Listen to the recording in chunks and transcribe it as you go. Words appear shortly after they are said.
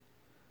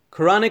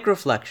Quranic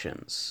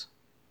Reflections,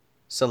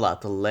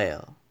 Salatul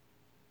Layl.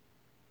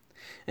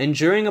 And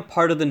during a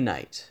part of the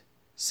night,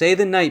 say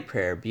the night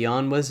prayer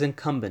beyond what is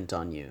incumbent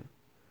on you.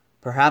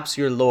 Perhaps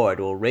your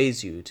Lord will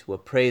raise you to a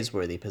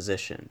praiseworthy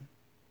position.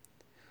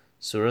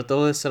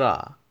 Salatul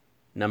Layl,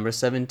 number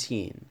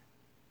 17,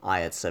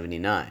 ayat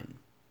 79.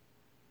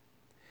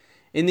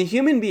 In the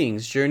human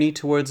being's journey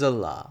towards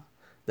Allah,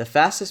 the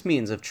fastest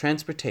means of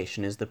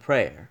transportation is the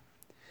prayer,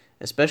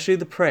 especially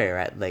the prayer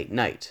at late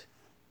night.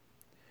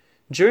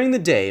 During the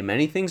day,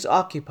 many things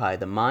occupy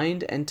the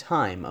mind and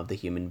time of the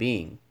human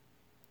being.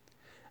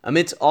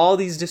 Amidst all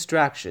these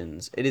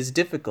distractions, it is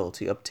difficult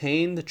to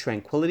obtain the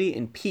tranquility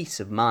and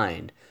peace of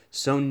mind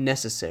so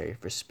necessary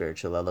for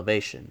spiritual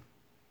elevation.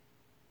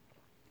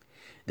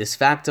 This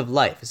fact of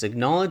life is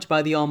acknowledged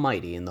by the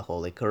Almighty in the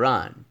Holy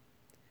Quran.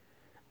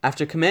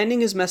 After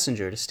commanding His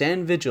Messenger to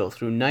stand vigil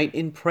through night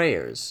in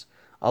prayers,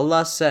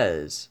 Allah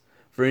says,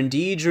 "For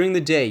indeed during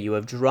the day you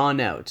have drawn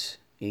out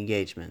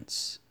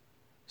engagements."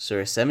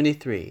 Surah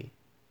 73,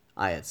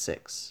 Ayat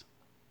 6.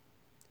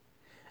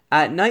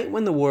 At night,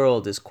 when the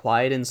world is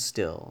quiet and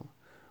still,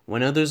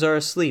 when others are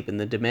asleep and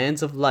the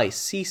demands of life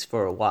cease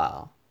for a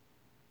while,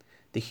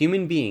 the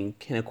human being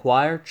can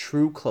acquire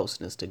true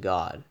closeness to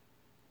God.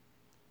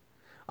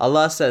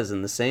 Allah says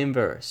in the same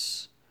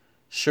verse,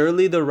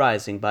 "Surely the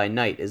rising by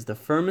night is the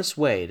firmest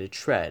way to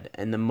tread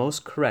and the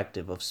most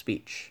corrective of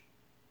speech."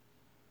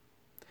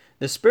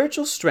 The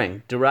spiritual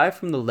strength derived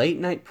from the late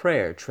night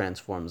prayer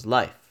transforms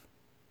life.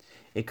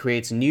 It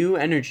creates new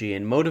energy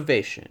and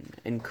motivation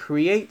and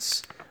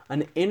creates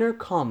an inner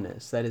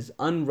calmness that is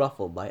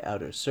unruffled by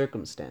outer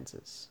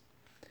circumstances.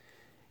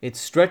 It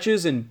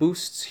stretches and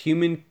boosts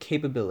human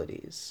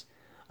capabilities,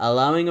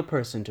 allowing a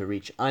person to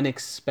reach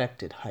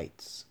unexpected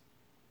heights.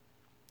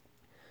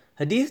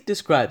 Hadith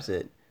describes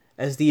it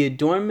as the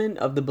adornment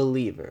of the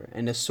believer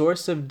and a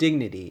source of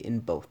dignity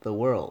in both the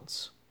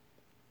worlds.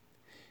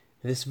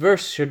 This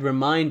verse should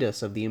remind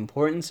us of the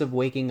importance of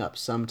waking up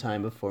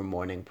sometime before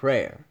morning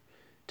prayer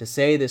to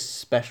say this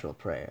special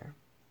prayer.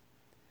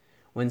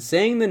 When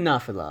saying the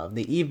nafilah of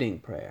the evening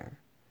prayer,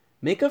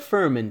 make a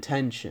firm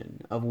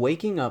intention of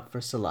waking up for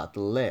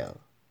Salatul Layl.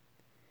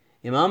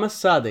 Imam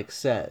Sadiq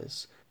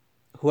says,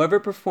 whoever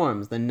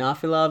performs the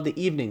nafilah of the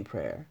evening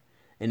prayer,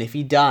 and if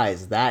he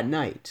dies that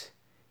night,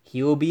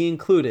 he will be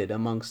included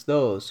amongst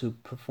those who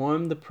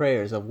perform the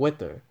prayers of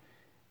witr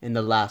in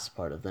the last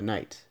part of the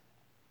night.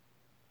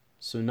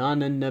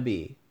 Sunan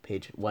an-Nabi,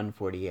 page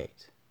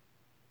 148.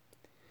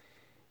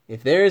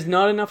 If there is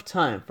not enough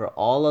time for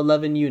all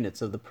 11 units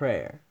of the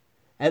prayer,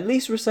 at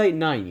least recite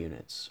 9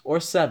 units, or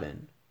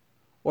 7,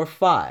 or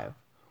 5,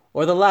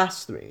 or the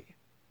last 3,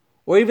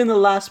 or even the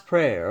last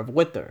prayer of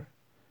witr,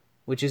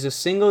 which is a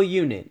single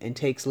unit and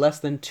takes less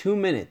than 2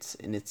 minutes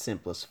in its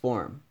simplest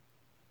form.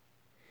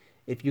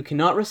 If you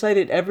cannot recite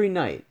it every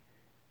night,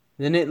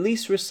 then at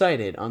least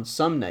recite it on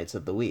some nights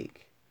of the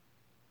week.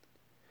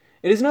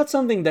 It is not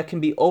something that can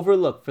be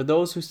overlooked for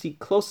those who seek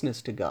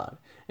closeness to God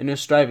and are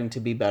striving to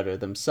be better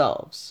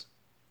themselves.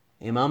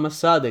 Imam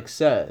Sadiq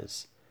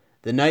says,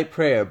 "The night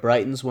prayer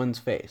brightens one's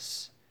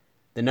face,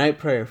 the night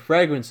prayer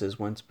fragrances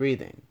one's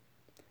breathing,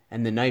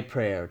 and the night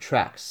prayer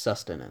attracts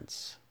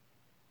sustenance."